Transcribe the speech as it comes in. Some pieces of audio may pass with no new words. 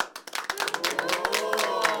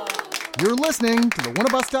You're listening to the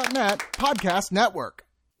oneofus.net podcast network.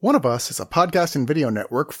 One of Us is a podcast and video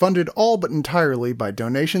network funded all but entirely by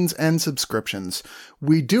donations and subscriptions.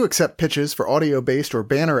 We do accept pitches for audio-based or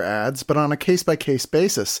banner ads, but on a case-by-case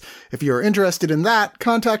basis. If you are interested in that,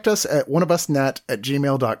 contact us at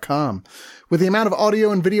oneofusnet@gmail.com. With the amount of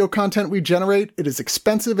audio and video content we generate, it is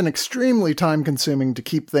expensive and extremely time-consuming to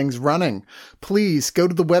keep things running. Please go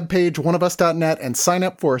to the webpage oneofus.net and sign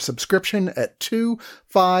up for a subscription at $2,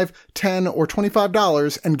 $5, $10, or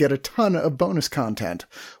 $25 and get a ton of bonus content.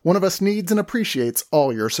 One of Us needs and appreciates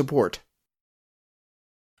all your support.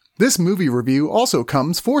 This movie review also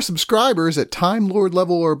comes for subscribers at Time Lord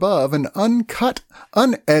level or above, an uncut,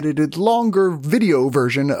 unedited, longer video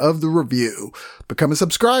version of the review. Become a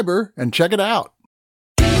subscriber and check it out.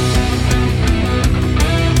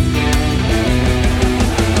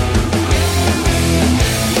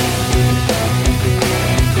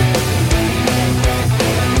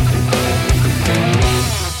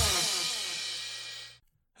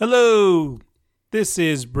 Hello, this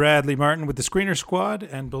is Bradley Martin with the Screener Squad,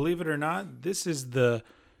 and believe it or not, this is the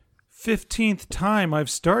 15th time I've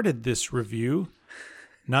started this review.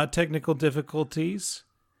 Not technical difficulties,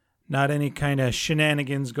 not any kind of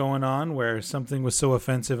shenanigans going on where something was so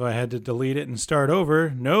offensive I had to delete it and start over.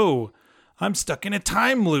 No, I'm stuck in a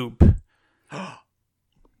time loop. But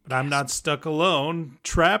I'm not stuck alone,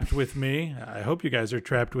 trapped with me. I hope you guys are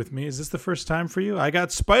trapped with me. Is this the first time for you? I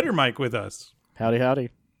got Spider Mike with us. Howdy, howdy.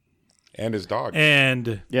 And his dog.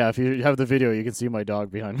 And yeah, if you have the video, you can see my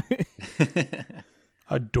dog behind me.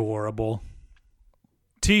 Adorable.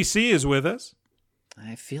 TC is with us.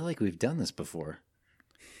 I feel like we've done this before.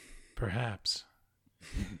 Perhaps.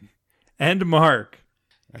 And Mark.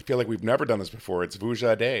 I feel like we've never done this before. It's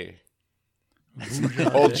Vuja Day.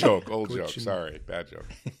 Old joke. Sorry, bad joke.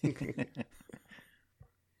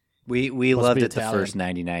 We loved it the first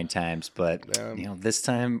 99 times, but this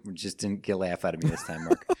time just didn't get a laugh out of me this time,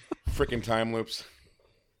 Mark. Frickin' time loops.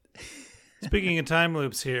 Speaking of time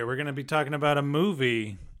loops here, we're going to be talking about a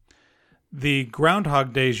movie. The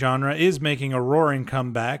Groundhog Day genre is making a roaring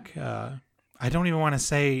comeback. I don't even want to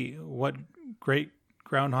say what great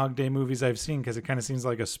Groundhog Day movies I've seen because it kind of seems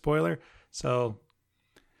like a spoiler. So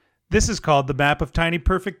this is called The Map of Tiny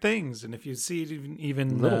Perfect Things. And if you see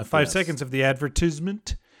even 5 seconds of the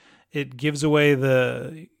advertisement, it gives away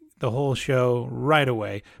the whole show right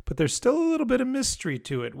away. But there's still a little bit of mystery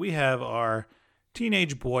to it. We have our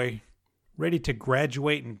teenage boy ready to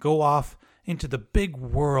graduate and go off into the big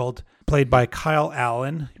world, played by Kyle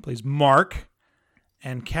Allen. He plays Mark.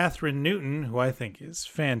 And Catherine Newton, who I think is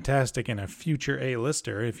fantastic and a future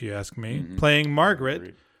A-lister, if you ask me, playing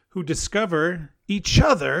Margaret, who discover each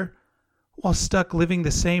other while stuck living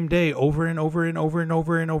the same day over and over and over and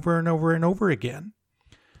over and over and over and over again.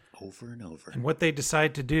 Over and over. And what they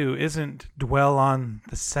decide to do isn't dwell on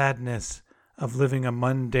the sadness of living a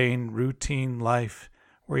mundane, routine life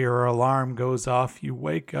where your alarm goes off, you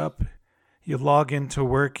wake up, you log into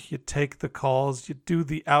work, you take the calls, you do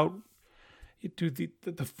the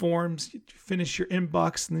forms, you finish your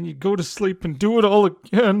inbox, and then you go to sleep and do it all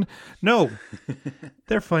again. No,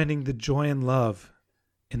 they're finding the joy and love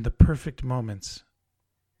in the perfect moments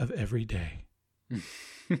of every day.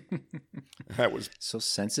 That was so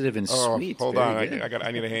sensitive and sweet. Hold on, I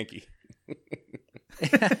need a hanky.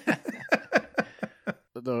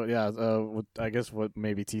 I guess what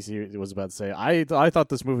maybe TC was about to say. I thought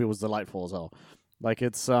this movie was delightful as hell. Like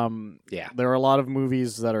it's there are a lot of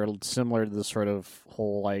movies that are similar to this sort of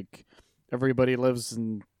whole like everybody lives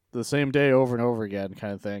in the same day over and over again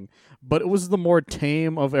kind of thing. But it was the more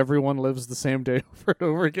tame of everyone lives the same day over and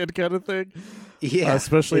over again kind of thing. Yeah.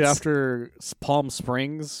 Especially after Palm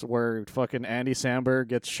Springs where fucking Andy Samberg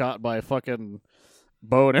gets shot by a fucking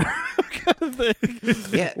bow and arrow kind of thing.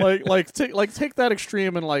 Yeah. Take that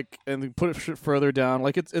extreme and put it further down.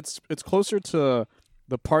 Like it's closer to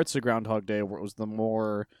the parts of Groundhog Day where it was the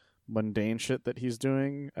more mundane shit that he's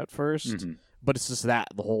doing at first, but it's just that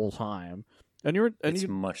the whole time. It's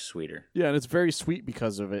much sweeter. Yeah, and it's very sweet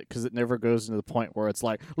because of it, because it never goes into the point where it's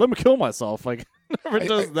like, let me kill myself. Like, it never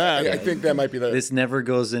does that. I think that might be This never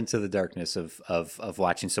goes into the darkness of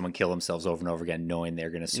watching someone kill themselves over and over again, knowing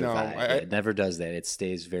they're going to survive. No, it never does that. It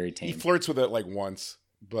stays very tame. He flirts with it like once,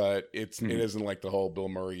 but it isn't like the whole Bill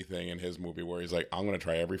Murray thing in his movie where he's like, I'm going to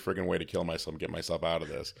try every friggin' way to kill myself and get myself out of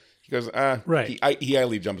this. He goes, right. He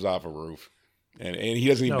idly jumps off a roof, and he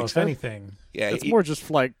doesn't even. No, if anything, it's more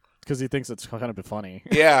just like. Because he thinks it's kind of funny.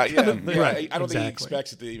 Yeah. Right, I don't think he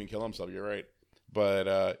expects it to even kill himself. You're right.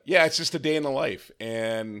 But, it's just a day in the life.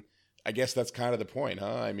 And I guess that's kind of the point,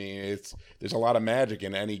 huh? I mean, there's a lot of magic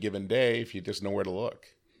in any given day if you just know where to look.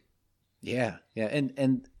 Yeah.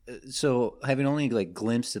 And so having only like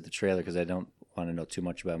glimpsed at the trailer, because I don't want to know too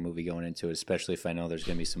much about a movie going into it, especially if I know there's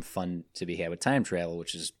going to be some fun to be had with time travel,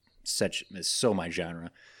 which is so my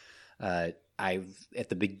genre. I've at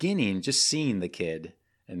the beginning just seeing the kid,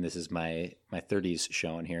 and this is my 30s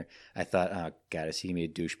showing here. I thought, oh God, is he gonna be a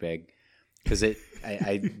douchebag? Because I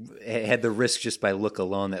had the risk just by look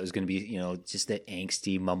alone that was going to be, just that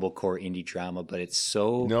angsty mumblecore indie drama. But it's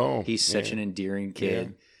he's such an endearing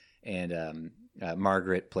kid, and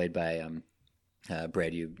Margaret, played by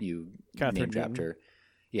Brad, you name dropped her.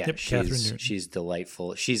 Yeah, yep, she's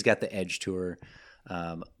delightful. She's got the edge to her,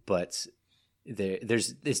 but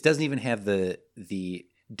this doesn't even have the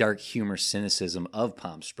dark humor cynicism of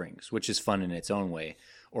Palm Springs, which is fun in its own way,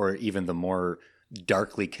 or even the more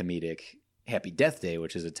darkly comedic Happy Death Day,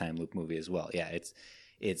 which is a time loop movie as well. Yeah,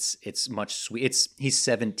 it's much sweet. He's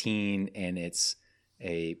 17 and it's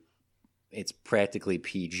practically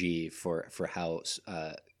PG for how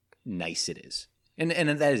nice it is, and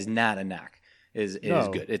that is not a knock. It is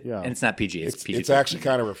good. And it's not PG. It's PG. It's actually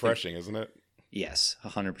kind of refreshing, isn't it? Yes,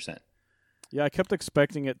 100%. Yeah, I kept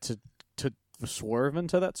expecting it to swerve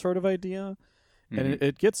into that sort of idea, and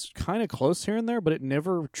it gets kind of close here and there, but it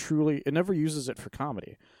never uses it for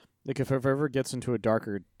comedy. Like if it ever gets into a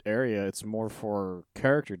darker area, it's more for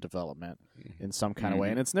character development in some kind of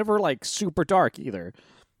way, and it's never like super dark either.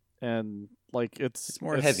 And like it's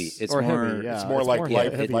more heavy. It's more heavy. Yeah. It's more like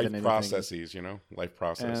life processes, life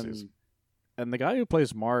processes. And the guy who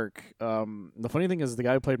plays Mark, the funny thing is the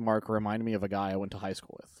guy who played Mark reminded me of a guy I went to high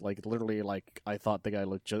school with. Like literally, like I thought the guy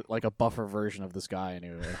looked just like a buffer version of this guy I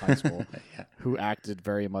knew in high school, who acted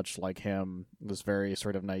very much like him. Was very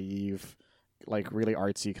sort of naive, like really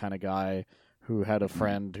artsy kind of guy who had a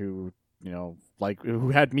friend who,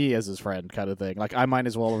 who had me as his friend kind of thing. Like I might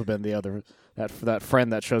as well have been that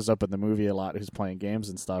friend that shows up in the movie a lot who's playing games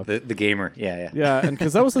and stuff. The gamer, yeah. And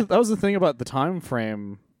because that was the thing about the time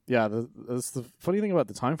frame. Yeah, the funny thing about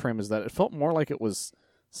the time frame is that it felt more like it was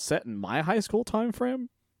set in my high school time frame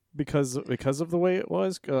because of the way it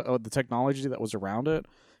was, the technology that was around it.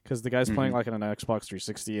 Because the guy's playing like on an Xbox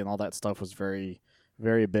 360 and all that stuff was very,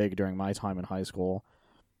 very big during my time in high school,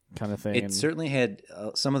 kind of thing. It certainly had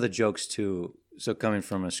some of the jokes too. So coming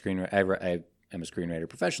from a screenwriter, I am a screenwriter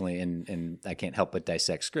professionally, and I can't help but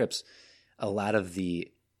dissect scripts. A lot of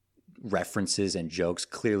the references and jokes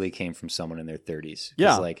clearly came from someone in their 30s.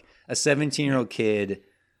 Yeah, like a 17-year-old kid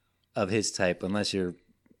of his type, unless you're,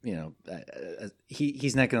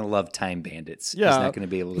 he's not going to love Time Bandits. Yeah, he's not going to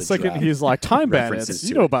be able to. It's like he's like Time Bandits.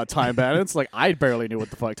 You know about Time Bandits? Like I barely knew what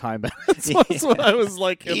the fuck Time Bandits was. That's what I was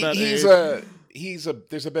like in that age.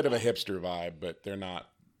 There's a bit of a hipster vibe, but they're not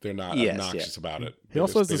obnoxious about it. He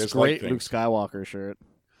also has this great Luke Skywalker shirt.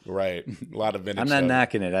 Right, a lot of vintage. I'm not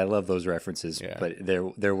knocking it. I love those references, but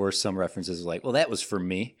there were some references like, well, that was for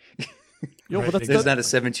me. But there's not a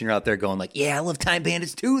 17-year-old out there going like, yeah, I love Time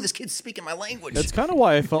Bandits too. This kid's speaking my language. That's kind of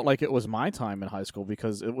why I felt like it was my time in high school,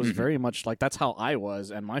 because it was very much like that's how I was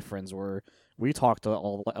and my friends were. We talked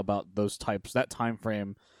all about that time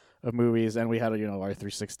frame of movies, and we had our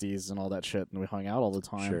 360s and all that shit, and we hung out all the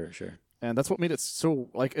time. Sure. And that's what made it so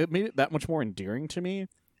it made it that much more endearing to me.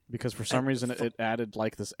 Because for some reason it added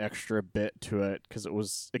like this extra bit to it,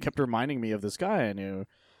 because it kept reminding me of this guy I knew,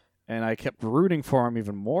 and I kept rooting for him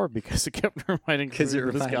even more because it kept reminding me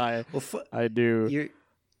of this guy I knew.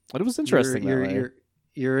 But it was interesting.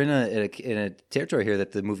 You're in a territory here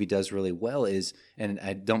that the movie does really well and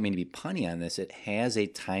I don't mean to be punny on this. It has a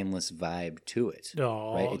timeless vibe to it.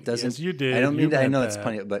 Oh, right? It doesn't. Yes, you did. I don't mean that. I know that's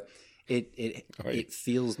punny, but it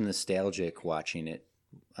feels nostalgic watching it.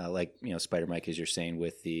 Like Spider Mike, as you're saying,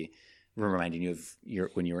 with reminding you of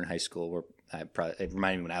when you were in high school, or it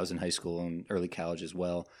reminded me when I was in high school and early college as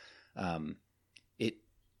well.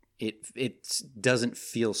 It doesn't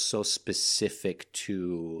feel so specific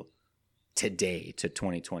to today, to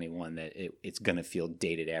 2021, that it's going to feel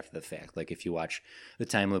dated after the fact. Like if you watch the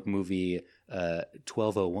time loop movie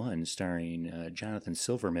 1201 starring Jonathan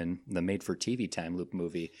Silverman, the made-for-TV time loop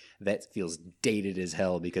movie, that feels dated as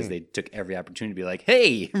hell because they took every opportunity to be like,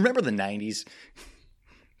 hey, remember the 90s?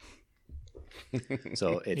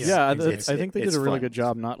 So it's I think they did a really good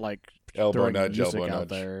job not like elbow nudge out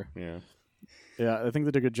there. Yeah, I think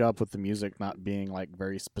they did a good job with the music not being like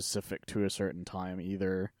very specific to a certain time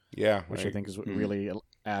either. Yeah, which I think is what really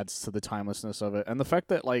adds to the timelessness of it, and the fact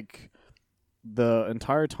that like the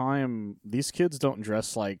entire time these kids don't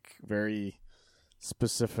dress like very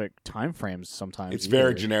specific time frames. Sometimes it's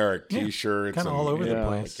very generic T-shirts, kind of all over the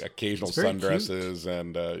place. Like occasional sundresses,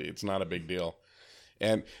 and it's not a big deal.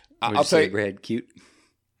 And I'll say, Brad, cute.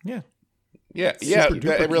 Yeah. Yeah,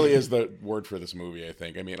 that really is the word for this movie, I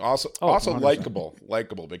think. I mean, also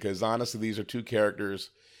likable because honestly, these are two characters.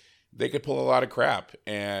 They could pull a lot of crap,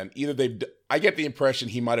 and either I get the impression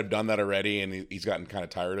he might have done that already, and he's gotten kind of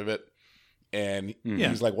tired of it, and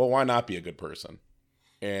he's like, well, why not be a good person?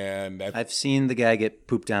 And I've seen the guy get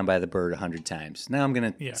pooped down by the bird 100 times. Now I'm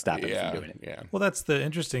going to stop him from doing it. Yeah. Well, that's the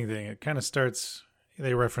interesting thing. It kind of starts.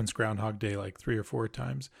 They reference Groundhog Day like 3 or 4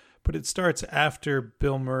 times, but it starts after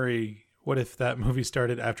Bill Murray. What if that movie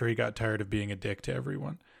started after he got tired of being a dick to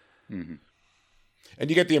everyone? Mm-hmm. And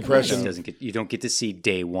you get the impression you don't get to see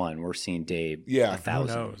day 1. We're seeing day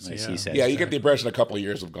 1,000. He says. Yeah, you get the impression a couple of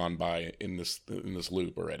years have gone by in this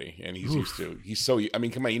loop already, and he's used to. I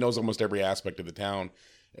mean, come on, he knows almost every aspect of the town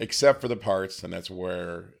except for the parts, and that's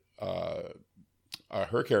where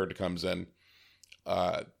her character comes in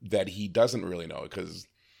that he doesn't really know because,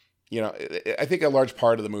 I think a large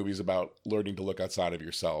part of the movie is about learning to look outside of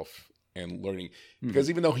yourself. And learning, because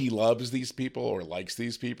even though he loves these people or likes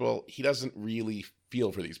these people, he doesn't really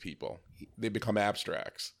feel for these people. They become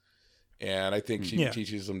abstracts. And I think she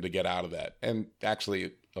teaches him to get out of that. And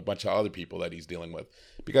actually a bunch of other people that he's dealing with.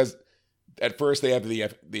 Because at first they have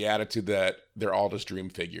the attitude that they're all just dream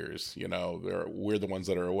figures. We're the ones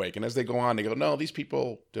that are awake. And as they go on, they go, no, these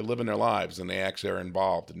people, they're living their lives and they actually are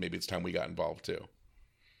involved. And maybe it's time we got involved too.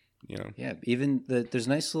 Yeah, even there's a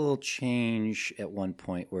nice little change at one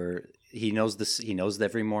point where he knows this. He knows that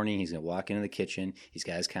every morning he's gonna walk into the kitchen. He's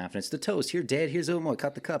got his confidence. The toast here, Dad. Here's oatmeal.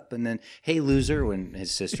 Cut the cup, and then hey, loser, when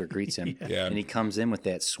his sister greets him, and he comes in with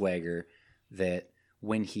that swagger. That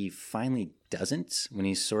when he finally doesn't, when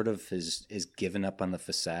he sort of is given up on the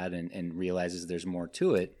facade and realizes there's more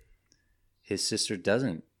to it, his sister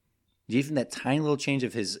doesn't. Even that tiny little change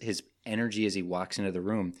of his energy as he walks into the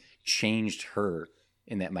room changed her.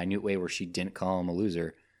 In that minute way where she didn't call him a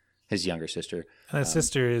loser, his younger sister. And that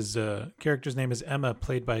sister is, character's name is Emma,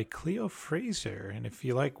 played by Cleo Fraser. And if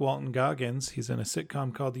you like Walton Goggins, he's in a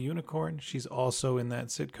sitcom called The Unicorn. She's also in that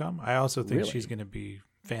sitcom. I also think she's going to be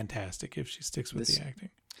fantastic if she sticks with the acting.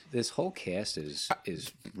 This whole cast is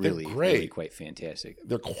really quite fantastic.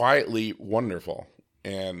 They're quietly wonderful.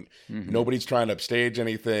 And nobody's trying to upstage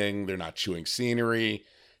anything. They're not chewing scenery.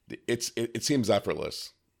 It seems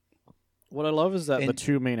effortless. What I love is that the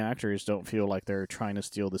two main actors don't feel like they're trying to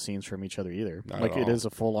steal the scenes from each other either. Not it is a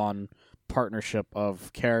full-on partnership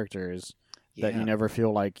of characters that you never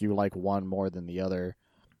feel like you like one more than the other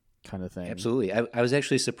kind of thing. Absolutely. I was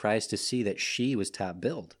actually surprised to see that she was top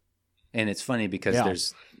billed. And it's funny because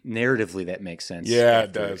there's narratively that makes sense. Yeah,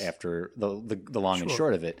 it does. After the long and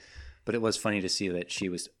short of it. But it was funny to see that she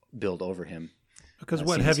was billed over him. Because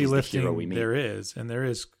what heavy lifting there is, and there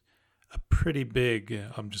is a pretty big,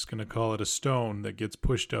 I'm just going to call it a stone that gets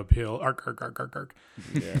pushed uphill. Arc, arc, arc, arc, arc.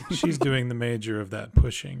 Yeah. She's doing the major of that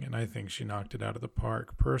pushing, and I think she knocked it out of the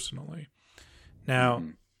park personally. Now,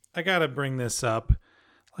 I got to bring this up.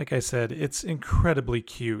 Like I said, it's incredibly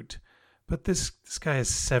cute, but this guy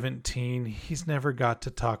is 17. He's never got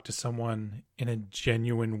to talk to someone in a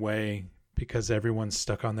genuine way because everyone's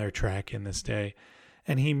stuck on their track in this day.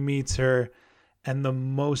 And he meets her, and the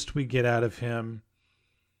most we get out of him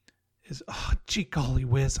is, oh, gee golly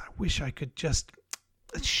whiz, I wish I could just,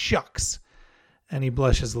 shucks. And he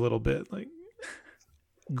blushes a little bit. Like,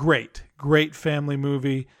 great family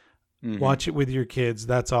movie. Watch it with your kids.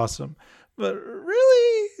 That's awesome. But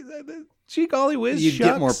really, gee golly whiz, you'd shucks?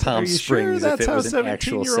 Get more Palm Springs if it was an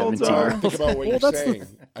actual 17-year-old. Think about what you're saying.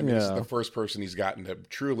 I mean, this is the first person he's gotten to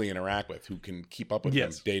truly interact with who can keep up with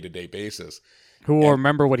him day-to-day basis. Who will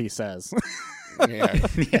remember what he says. Yeah.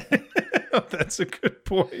 That's a good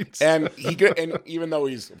point. And even though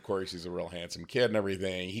he's a real handsome kid and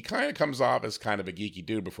everything, he kind of comes off as kind of a geeky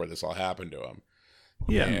dude before this all happened to him.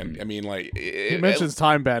 Yeah. And I mean, like, he mentions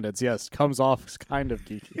Time Bandits. Yes, comes off as kind of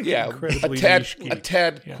geeky. Yeah, a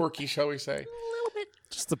tad quirky, shall we say? A little bit,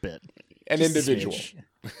 just a bit. An individual.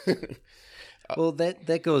 Well,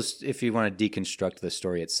 that goes, if you want to deconstruct the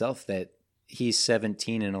story itself, that he's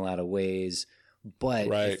 17 in a lot of ways. But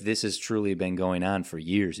if this has truly been going on for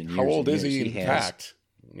years and years. How old is he? In fact,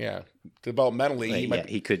 developmentally,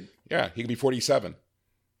 he could be 47.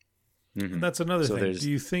 And that's another thing. Do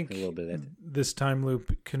you think this time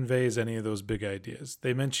loop conveys any of those big ideas?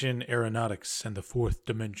 They mention aeronautics and the fourth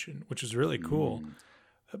dimension, which is really cool.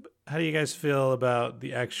 How do you guys feel about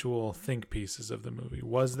the actual think pieces of the movie?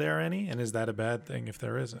 Was there any, and is that a bad thing if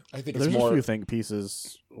there isn't? I think there's a few think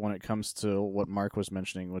pieces when it comes to what Mark was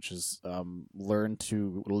mentioning, which is learn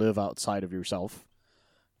to live outside of yourself,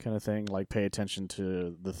 kind of thing. Like pay attention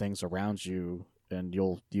to the things around you, and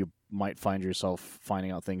you might find yourself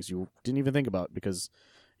finding out things you didn't even think about because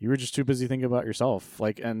you were just too busy thinking about yourself.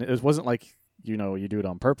 Like, and it wasn't like you do it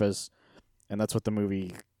on purpose, and that's what the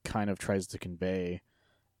movie kind of tries to convey.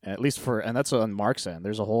 At least and that's on Mark's end.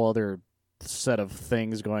 There's a whole other set of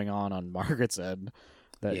things going on Margaret's end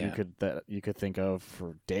that you could think of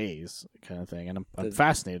for days, kind of thing. And I'm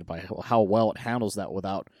fascinated by how well it handles that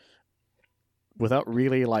without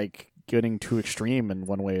really like getting too extreme in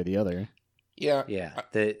one way or the other. Yeah.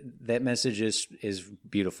 That message is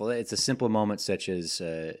beautiful. It's a simple moment such as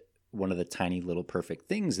one of the tiny little perfect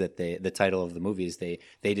things that the title of the movie is they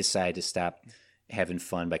decide to stop having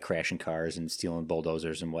fun by crashing cars and stealing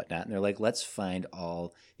bulldozers and whatnot. And they're like, let's find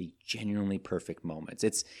all the genuinely perfect moments.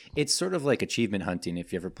 It's sort of like achievement hunting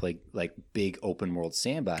if you ever play like big open world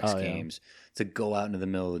sandbox games, to go out into the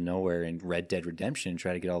middle of nowhere in Red Dead Redemption and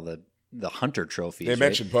try to get all the hunter trophies. They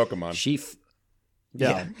mentioned Pokemon.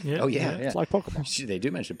 Yeah. Oh, yeah. It's like Pokemon. They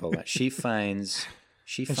do mention Pokemon. She finds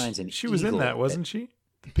an She was in that, wasn't she?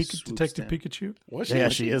 Detective down. Pikachu? Was she? Yeah,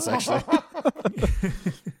 she is actually.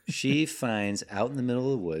 She finds out in the middle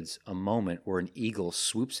of the woods a moment where an eagle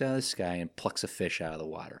swoops out of the sky and plucks a fish out of the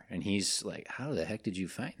water. And he's like, how the heck did you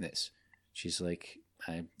find this? She's like,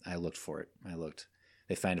 I looked for it. I looked.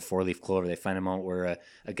 They find a 4-leaf clover. They find a moment where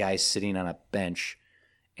a guy's sitting on a bench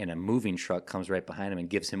and a moving truck comes right behind him and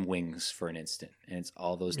gives him wings for an instant. And it's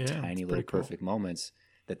all those tiny little perfect moments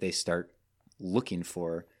that they start looking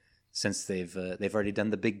for since they've already done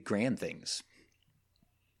the big grand things.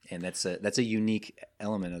 And that's a unique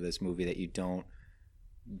element of this movie that you don't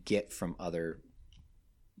get from other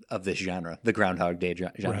of this genre, the Groundhog Day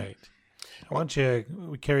genre. Right. Why don't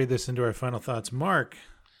we carry this into our final thoughts? Mark,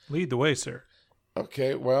 lead the way, sir.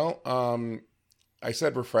 Okay, well, I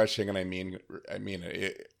said refreshing, and I mean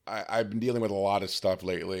it. I've been dealing with a lot of stuff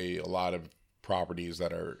lately, a lot of properties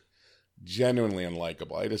that are genuinely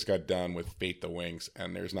unlikable. I just got done with Fate the Winx,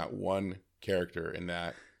 and there's not one character in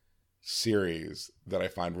that series that I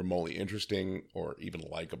find remotely interesting or even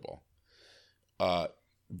likable.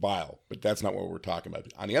 Vile, but that's not what we're talking about.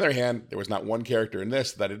 On the other hand, there was not one character in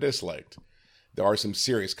this that I disliked. There are some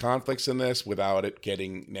serious conflicts in this without it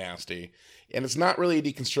getting nasty. And it's not really a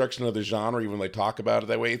deconstruction of the genre, even when they talk about it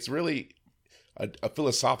that way. It's really a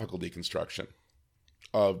philosophical deconstruction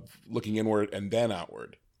of looking inward and then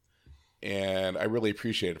outward. And I really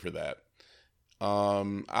appreciate it for that.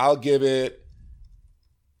 I'll give it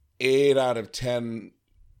 8 out of 10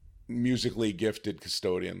 musically gifted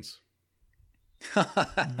custodians.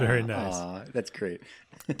 Very nice. Aww, that's great.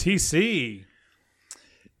 TC.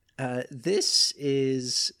 This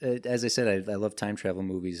is, as I said, I love time travel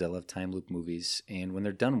movies. I love time loop movies, and when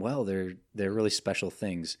they're done well, they're really special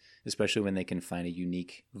things. Especially when they can find a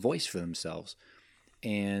unique voice for themselves.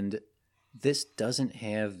 And this doesn't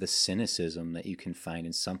have the cynicism that you can find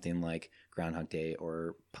in something like Groundhog Day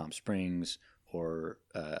or Palm Springs or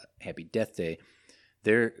Happy Death Day.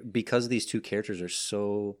 Because these two characters are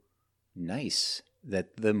so nice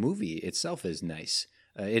that the movie itself is nice.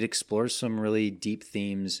 It explores some really deep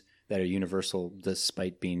themes that are universal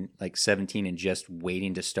despite being like 17 and just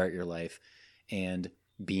waiting to start your life and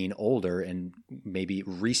being older and maybe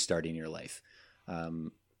restarting your life.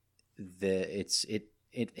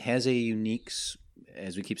 It has a unique,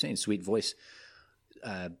 as we keep saying, sweet voice.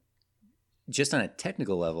 Just on a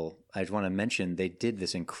technical level, I just want to mention they did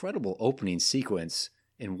this incredible opening sequence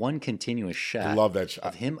in one continuous shot. I love that shot.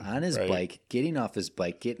 Of him on his bike, getting off his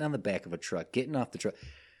bike, getting on the back of a truck, getting off the truck.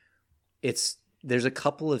 There's a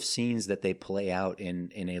couple of scenes that they play out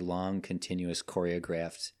in a long, continuous,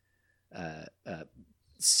 choreographed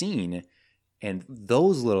scene, and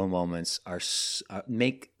those little moments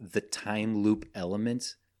make the time loop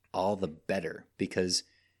element all the better because,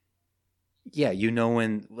 when you're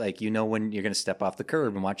going to step off the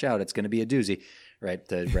curb and watch out, it's going to be a doozy, right?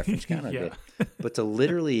 The reference kind of bit. But to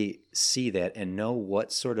literally see that and know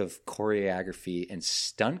what sort of choreography and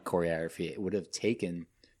stunt choreography it would have taken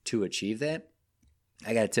to achieve that,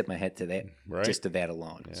 I got to tip my hat to that, just to that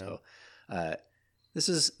alone. Yeah. So this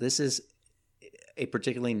is a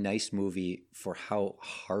particularly nice movie for how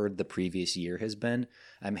hard the previous year has been.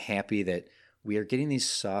 I'm happy that we are getting these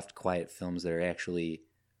soft, quiet films that are actually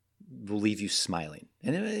will leave you smiling,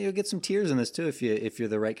 and you'll get some tears in this too if you're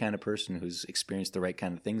the right kind of person who's experienced the right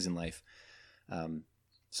kind of things in life.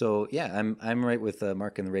 So yeah, I'm right with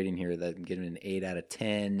Mark in the rating here that I'm giving an 8 out of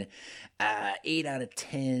 10. 8 out of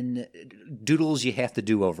 10 doodles you have to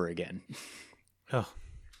do over again. Oh,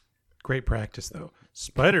 great practice though.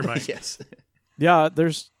 Spider-Mike. Yes. Yeah,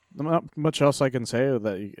 there's not much else I can say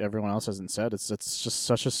that everyone else hasn't said. It's just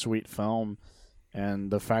such a sweet film, and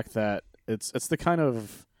the fact that it's the kind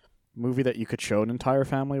of movie that you could show an entire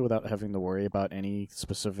family without having to worry about any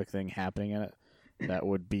specific thing happening in it that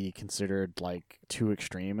would be considered like too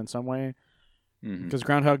extreme in some way. Because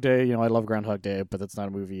Groundhog Day, I love Groundhog Day, but that's not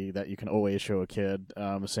a movie that you can always show a kid.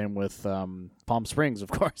 Same with Palm Springs, of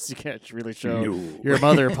course. You can't really show your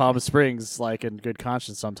mother Palm Springs like in good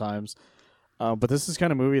conscience sometimes. But this is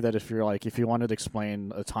kind of movie that if you wanted to explain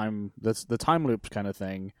the time loop kind of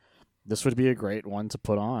thing, this would be a great one to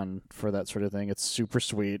put on for that sort of thing. It's super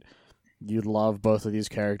sweet. You love both of these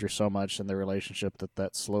characters so much and their relationship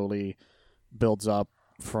that slowly builds up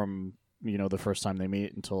from the first time they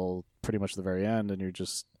meet until pretty much the very end, and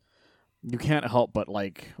you can't help but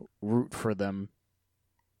like root for them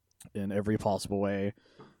in every possible way,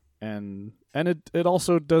 and it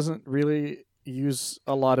also doesn't really use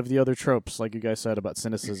a lot of the other tropes like you guys said about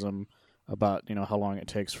cynicism, about how long it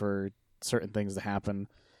takes for certain things to happen.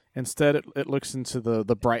 Instead, it looks into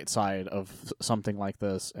the bright side of something like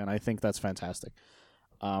this, and I think that's fantastic.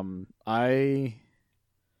 I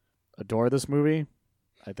adore this movie.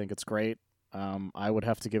 I think it's great. I would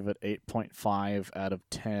have to give it 8.5 out of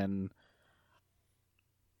 10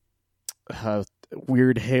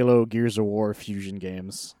 weird Halo Gears of War fusion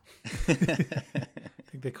games. I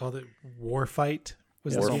think they called it War Fight.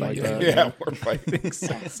 Was War that Fight? Yeah, War Fight. I think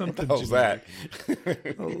something. How's that?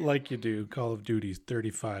 Like you do, Call of Duty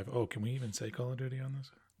 35. Oh, can we even say Call of Duty on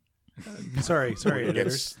this? Sorry,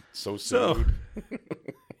 editors. So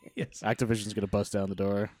yes, Activision's gonna bust down the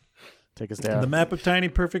door. Take us down. The Map of Tiny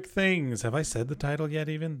Perfect Things. Have I said the title yet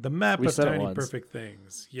even? The Map of Tiny Perfect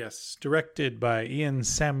Things. Yes. Directed by Ian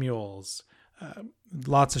Samuels.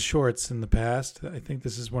 Lots of shorts in the past. I think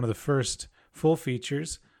this is one of the first full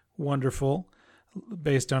features. Wonderful.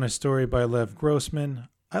 Based on a story by Lev Grossman.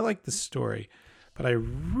 I like this story, but I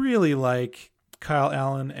really like Kyle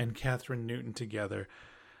Allen and Catherine Newton together.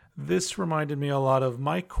 This reminded me a lot of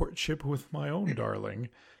my courtship with my own darling,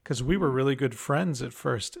 because we were really good friends at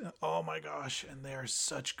first. Oh my gosh, and they are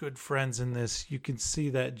such good friends in this. You can see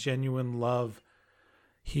that genuine love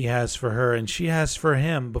he has for her and she has for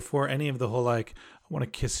him before any of the whole like, I want to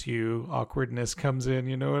kiss you awkwardness comes in,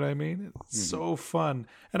 you know what I mean? It's so fun.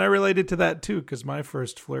 And I related to that too, because my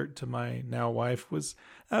first flirt to my now wife was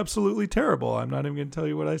absolutely terrible. I'm not even going to tell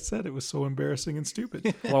you what I said. It was so embarrassing and stupid.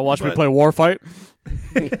 Want to watch me play War Fight?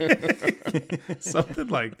 Something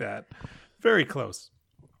like that. Very close.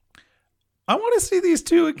 I want to see these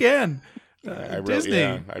two again. Disney,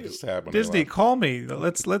 I just had one. Disney, call me.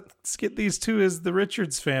 Let's get these two as the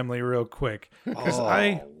Richards family real quick, because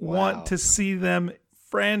I want to see them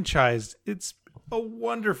franchised. It's a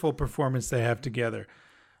wonderful performance they have together.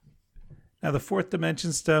 Now the Fourth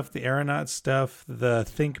Dimension stuff, the aeronaut stuff, the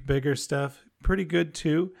Think Bigger stuff, pretty good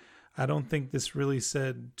too. I don't think this really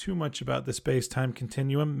said too much about the space-time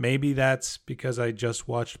continuum. Maybe that's because I just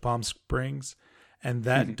watched Palm Springs. And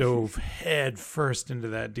that dove head first into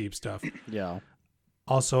that deep stuff. Yeah.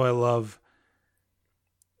 Also, I love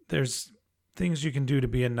there's things you can do to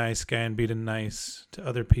be a nice guy and be nice to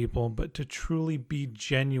other people, but to truly be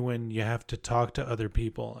genuine, you have to talk to other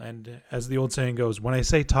people. And as the old saying goes, when I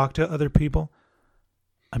say talk to other people,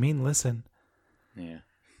 I mean listen. Yeah.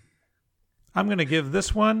 I'm going to give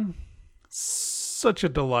this one such a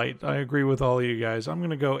delight. I agree with all of you guys. I'm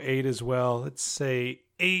going to go 8 as well. Let's say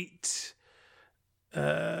 8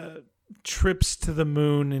 trips to the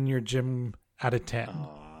moon in your gym out of 10.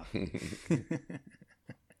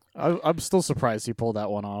 I'm still surprised he pulled that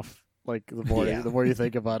one off. Like the more you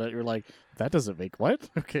think about it, you're like, that doesn't make what?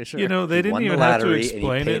 Okay, sure. They didn't even have to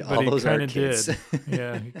explain it, but he kind of did.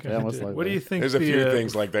 Yeah, he kind of did. Like what do you think? There's a few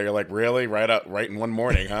things like that. You're like, really? Right in one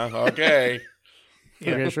morning, huh? Okay.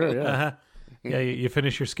 Okay, sure, yeah. Uh-huh. Yeah, you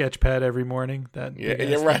finish your sketch pad every morning.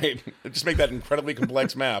 You're right. Just make that incredibly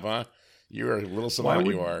complex map, huh? You're a little savant,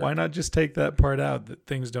 you are. Why not just take that part out that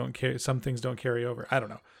some things don't carry over? I don't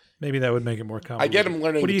know. Maybe that would make it more complicated. I get him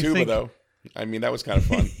learning the tuba, though. I mean, that was kind of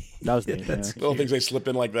fun. That was neat. Little things they slip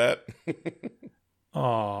in like that.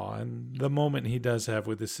 Oh, and the moment he does have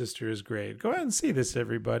with his sister is great. Go ahead and see this,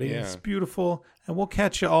 everybody. Yeah. It's beautiful. And we'll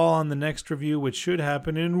catch you all on the next review, which should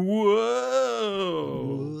happen in... Whoa!